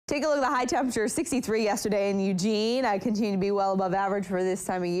Take a look at the high temperature, 63 yesterday in Eugene. I continue to be well above average for this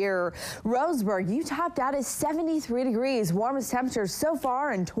time of year. Roseburg, you topped out at 73 degrees, warmest temperature so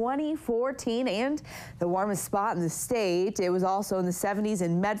far in 2014 and the warmest spot in the state. It was also in the 70s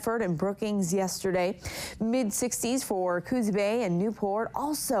in Medford and Brookings yesterday. Mid-60s for KEZI Bay and Newport.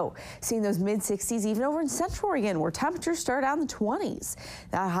 Also seeing those mid-60s even over in Central Oregon where temperatures start out in the 20s.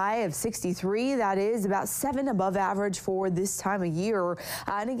 That high of 63, that is about 7 above average for this time of year.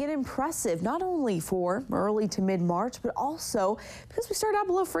 And again, impressive not only for early to mid-March, but also because we started out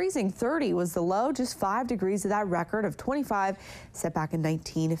below freezing. 30 was the low, just 5 degrees of that record of 25 set back in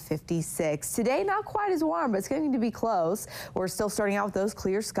 1956. Today, not quite as warm, but it's going to be close. We're still starting out with those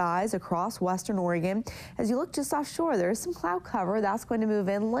clear skies across western Oregon. As you look just offshore, there is some cloud cover that's going to move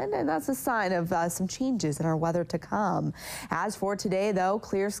inland, and that's a sign of some changes in our weather to come. As for today, though,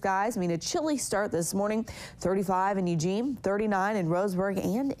 clear skies mean a chilly start this morning. 35 in Eugene, 39 in Roseburg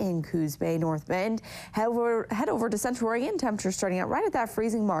and in KEZI Bay, North Bend. Head over to Central Oregon. Temperatures starting out right at that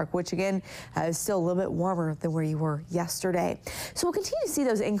freezing mark, which again is still a little bit warmer than where you were yesterday. So we'll continue to see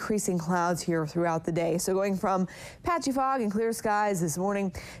those increasing clouds here throughout the day. So going from patchy fog and clear skies this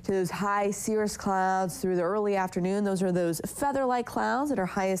morning to those high cirrus clouds through the early afternoon. Those are those feather-like clouds that are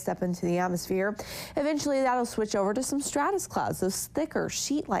highest up into the atmosphere. Eventually that'll switch over to some stratus clouds, those thicker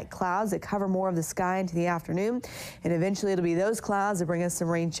sheet-like clouds that cover more of the sky into the afternoon. And eventually it'll be those clouds that bring us some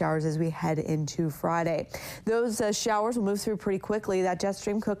rain showers as we head into Friday. Those showers will move through pretty quickly. That jet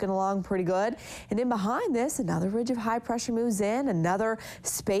stream cooking along pretty good. And in behind this, another ridge of high pressure moves in, another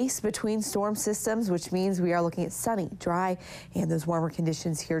space between storm systems, which means we are looking at sunny, dry, and those warmer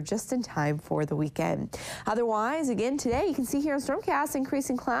conditions here just in time for the weekend. Otherwise, again, today you can see here in Stormcast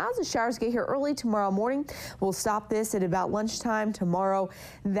increasing clouds. The showers get here early tomorrow morning. We'll stop this at about lunchtime tomorrow.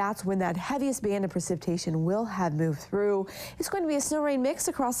 That's when that heaviest band of precipitation will have moved through. It's going to be a snow rain mix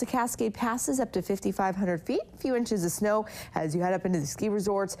across the Cascade Passes up to 5,500 feet. A few inches of snow as you head up into the ski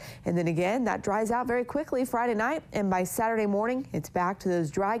resorts. And then again, that dries out very quickly Friday night. And by Saturday morning, it's back to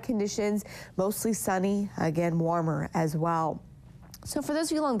those dry conditions, mostly sunny, again, warmer as well. So for those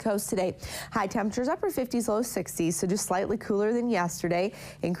of you along the coast today, high temperatures, upper 50s, low 60s, so just slightly cooler than yesterday.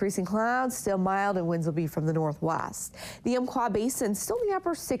 Increasing clouds, still mild, and winds will be from the northwest. The Umpqua Basin, still in the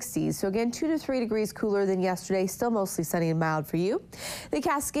upper 60s, so again 2 to 3 degrees cooler than yesterday, still mostly sunny and mild for you. The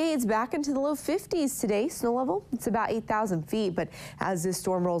Cascades back into the low 50s today. Snow level, it's about 8,000 feet, but as this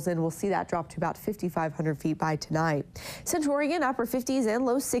storm rolls in, we'll see that drop to about 5,500 feet by tonight. Central Oregon, upper 50s and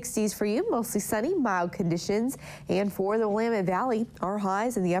low 60s for you, mostly sunny, mild conditions. And for the Willamette Valley, our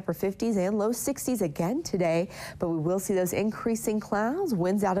highs in the upper 50s and low 60s again today, but we will see those increasing clouds,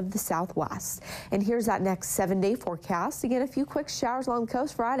 winds out of the southwest. And here's that next 7-day forecast. Again, a few quick showers along the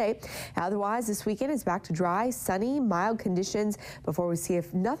coast Friday. Otherwise, this weekend is back to dry, sunny, mild conditions before we see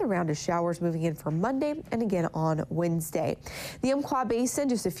another round of showers moving in for Monday and again on Wednesday. The Umpqua Basin,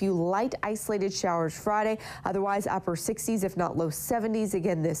 just a few light isolated showers Friday. Otherwise, upper 60s, if not low 70s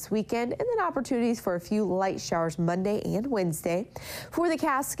again this weekend. And then opportunities for a few light showers Monday and Wednesday. For the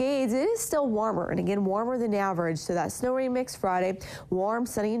Cascades, it is still warmer, and again warmer than average, so that snow rain mix Friday, warm,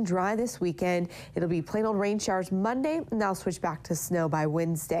 sunny, and dry this weekend. It'll be plain old rain showers Monday, and that'll switch back to snow by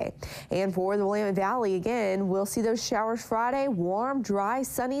Wednesday. And for the Willamette Valley, again, we'll see those showers Friday, warm, dry,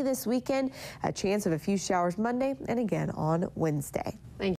 sunny this weekend, a chance of a few showers Monday, and again on Wednesday.